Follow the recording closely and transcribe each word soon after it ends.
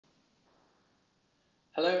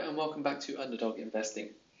Hello and welcome back to Underdog Investing.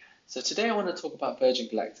 So today I want to talk about Virgin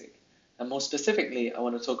Galactic, and more specifically I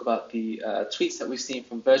want to talk about the tweets that we've seen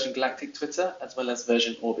from Virgin Galactic Twitter as well as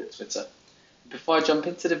Virgin Orbit Twitter. Before I jump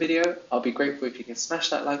into the video, I'll be grateful if you can smash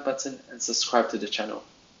that like button and subscribe to the channel.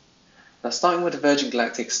 Now starting with the Virgin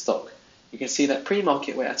Galactic stock, you can see that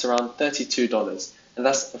pre-market we're at around $32, and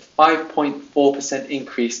that's a 5.4%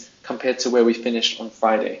 increase compared to where we finished on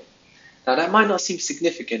Friday. Now that might not seem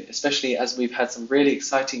significant, especially as we've had some really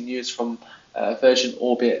exciting news from Virgin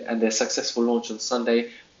Orbit and their successful launch on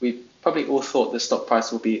Sunday. We probably all thought the stock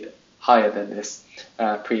price would be higher than this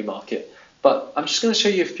pre-market. But I'm just going to show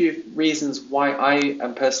you a few reasons why I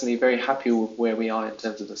am personally very happy with where we are in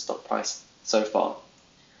terms of the stock price so far.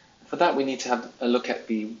 For that, we need to have a look at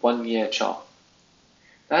the 1-year chart.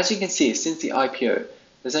 Now, as you can see, since the IPO,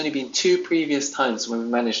 there's only been 2 previous times when we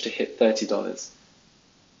managed to hit $30.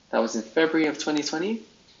 That was in February of 2020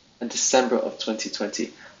 and December of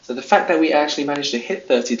 2020. So the fact that we actually managed to hit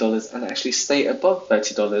 $30 and actually stay above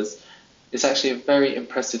 $30 is actually a very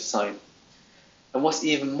impressive sign. And what's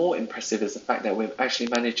even more impressive is the fact that we're actually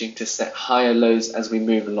managing to set higher lows as we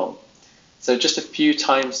move along. So just a few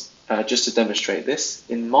times, just to demonstrate this,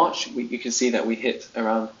 in March you can see that we hit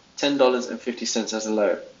around $10.50 as a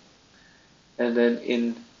low. And then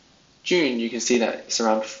in June you can see that it's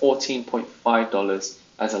around $14.5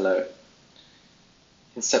 as a low.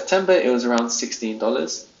 In September it was around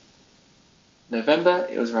 $16. November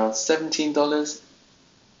it was around $17,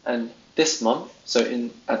 and this month, so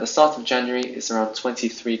at the start of January, it's around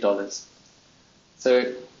 $23.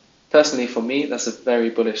 So personally for me, that's a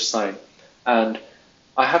very bullish sign, and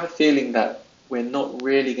I have a feeling that we're not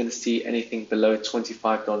really going to see anything below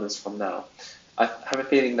 $25 from now. I have a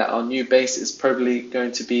feeling that our new base is probably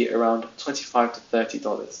going to be around $25 to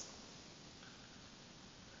 $30.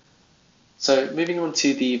 So moving on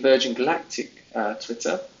to the Virgin Galactic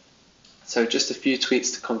Twitter. So just a few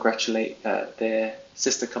tweets to congratulate their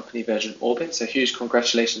sister company Virgin Orbit. So huge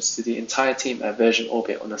congratulations to the entire team at Virgin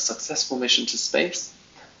Orbit on a successful mission to space.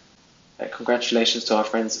 Congratulations to our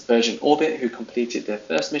friends Virgin Orbit who completed their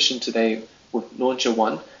first mission today with Launcher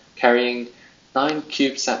 1, carrying 9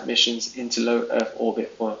 CubeSat missions into low Earth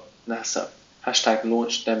orbit for NASA.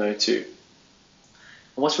 #LaunchDemo2. And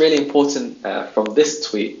what's really important from this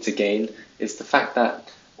tweet to gain is the fact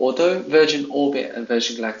that although Virgin Orbit and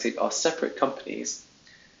Virgin Galactic are separate companies,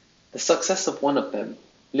 the success of one of them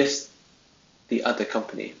lifts the other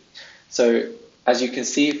company. So as you can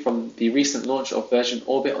see from the recent launch of Virgin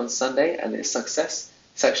Orbit on Sunday and its success,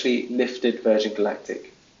 it's actually lifted Virgin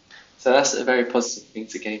Galactic. So that's a very positive thing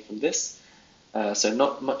to gain from this. So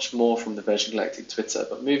not much more from the Virgin Galactic Twitter,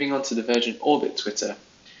 but moving on to the Virgin Orbit Twitter,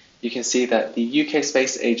 you can see that the UK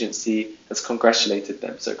Space Agency has congratulated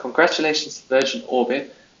them. So congratulations to Virgin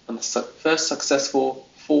Orbit on the first successful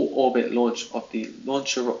full orbit launch of the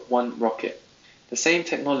Launcher 1 rocket. The same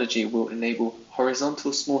technology will enable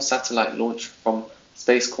horizontal small satellite launch from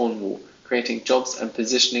Space Cornwall, creating jobs and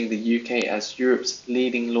positioning the UK as Europe's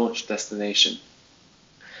leading launch destination.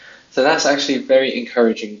 So that's actually very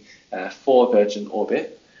encouraging for Virgin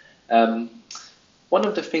Orbit. One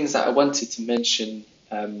of the things that I wanted to mention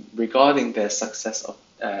regarding their success of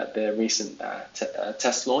their recent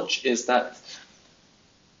test launch is that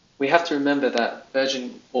we have to remember that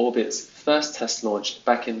Virgin Orbit's first test launch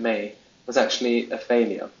back in May was actually a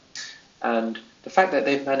failure. And the fact that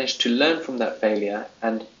they've managed to learn from that failure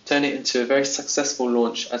and turn it into a very successful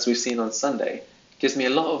launch as we've seen on Sunday gives me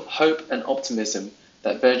a lot of hope and optimism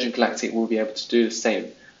that Virgin Galactic will be able to do the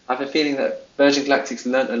same. I have a feeling that Virgin Galactic's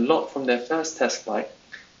learned a lot from their first test flight.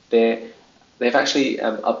 They've actually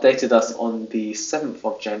updated us on the 7th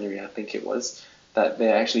of January, I think it was, that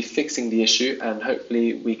they're actually fixing the issue, and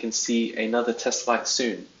hopefully we can see another test flight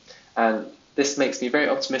soon. And this makes me very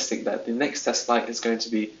optimistic that the next test flight is going to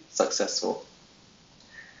be successful.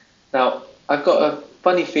 Now, I've got a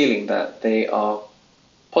funny feeling that they are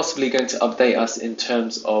possibly going to update us in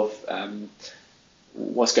terms of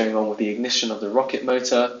what's going on with the ignition of the rocket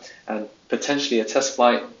motor and potentially a test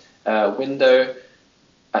flight window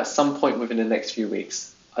at some point within the next few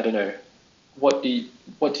weeks. I don't know. What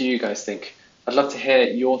do you guys think? I'd love to hear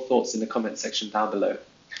your thoughts in the comment section down below.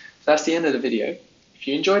 So that's the end of the video. If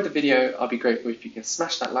you enjoyed the video, I'll be grateful if you can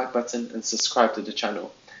smash that like button and subscribe to the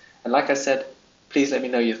channel. And like I said, please let me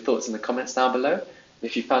know your thoughts in the comments down below. And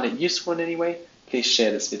if you found it useful in any way, please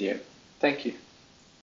share this video. Thank you.